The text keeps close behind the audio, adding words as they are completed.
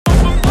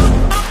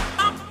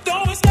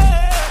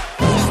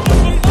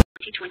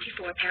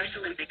2024 Paris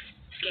Olympics,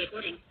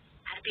 skateboarding.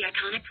 At the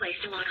iconic place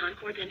de la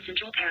Concorde in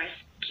central Paris,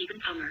 Keegan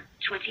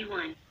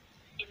 21.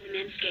 In the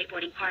men's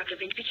skateboarding park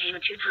event became a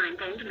two-time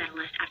gold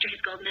medalist after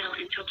his gold medal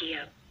in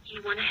Tokyo.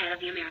 He won ahead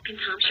of the American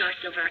Tom Shaw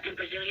silver and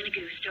Brazilian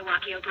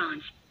Augusto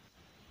bronze.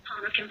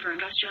 Palmer confirmed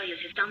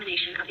Australia's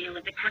domination of the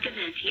Olympic park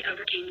event. He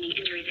overcame knee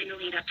injuries in the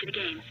lead up to the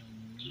games.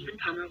 Keegan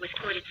Palmer was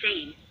quoted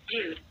saying,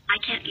 "Dude, I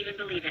can't even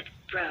believe it,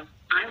 bro.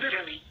 I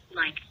literally,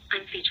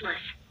 I'm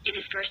speechless." In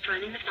his first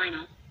run in the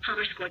final,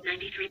 Palmer scored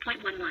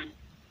 93.11.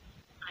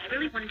 "I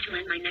really wanted to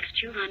land my next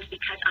two runs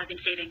because I've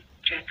been saving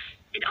tricks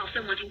and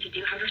also wanting to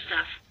do harder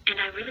stuff, and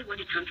I really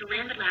wanted Tom to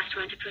land the last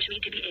run to push me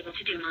to be able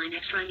to do my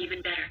next run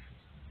even better.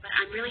 But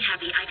I'm really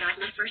happy I got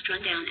my first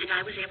run down and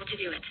I was able to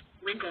do it.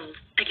 Win gold,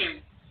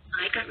 again.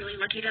 I got really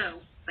lucky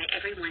though, by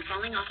everyone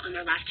falling off on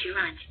their last two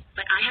runs,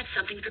 but I had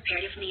something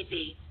prepared if need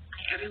be.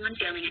 Everyone's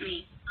yelling at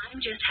me.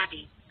 I'm just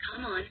happy.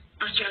 Come on,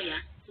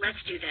 Australia,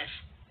 let's do this."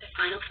 The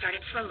final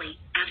started slowly,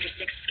 after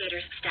 6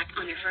 skaters stacked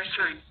on their first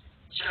run.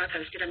 Shaw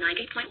posted a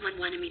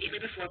 90.11 immediately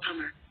before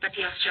Palmer, but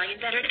the Australian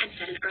bettered and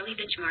set an early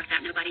benchmark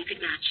that nobody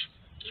could match.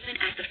 Even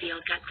as the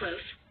field got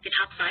close, the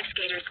top 5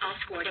 skaters all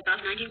scored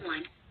above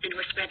 91, and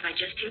were spread by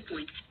just 2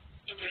 points.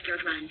 In their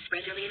third runs,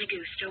 Brazilian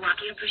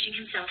Augusto pushing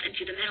himself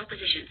into the medal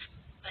positions.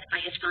 But by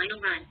his final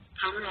run,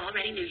 Palmer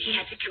already knew he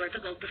had secured the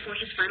gold before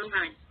his final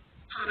run.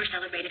 Palmer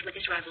celebrated with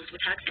his rivals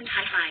with hugs and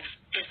high fives,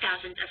 as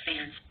thousands of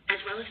fans,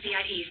 as well as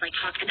VIPs like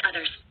Hawk and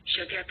others,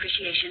 showed their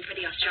appreciation for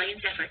the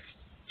Australians' efforts.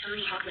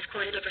 Tony Hawk was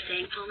quoted over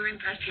saying Palmer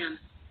impressed him.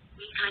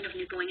 "We kind of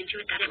knew going into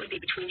it that it would be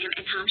between him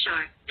and Tom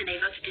Shaw, and they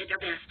both did their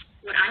best.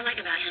 What I like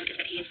about him is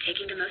that he is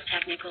taking the most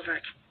technical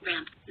vert,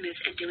 ramp,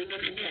 moves and doing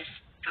them in this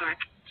park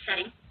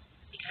setting.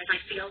 Because I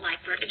feel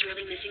like vert is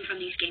really missing from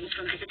these games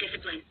from as a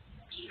discipline."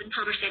 Even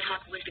Palmer said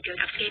Hawk was the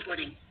goat of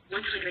skateboarding,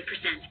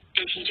 100%,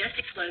 and he just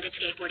exploded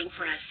skateboarding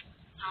for us.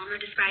 Palmer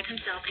described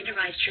himself and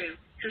Rise True,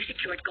 who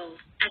secured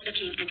gold, as the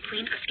king and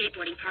queen of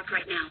skateboarding park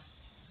right now.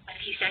 But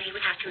he said he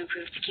would have to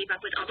improve to keep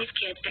up with all these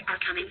kids that are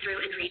coming through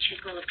and reach his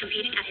goal of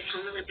competing at his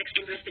home Olympics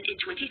in Brisbane in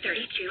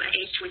 2032 at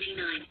age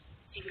 29.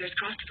 Fingers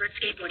crossed for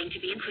skateboarding to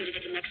be included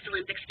at the next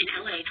Olympics in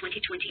LA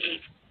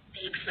 2028.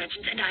 Thanks,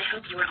 legends, and I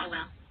hope you are all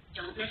well.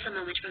 Don't miss a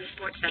moment from the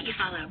sports that you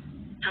follow.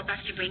 Help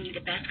us to bring you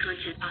the best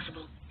content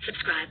possible.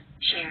 Subscribe,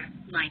 share,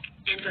 like,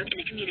 and vote in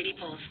the community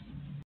polls.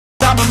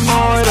 I'm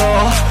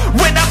immortal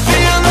when I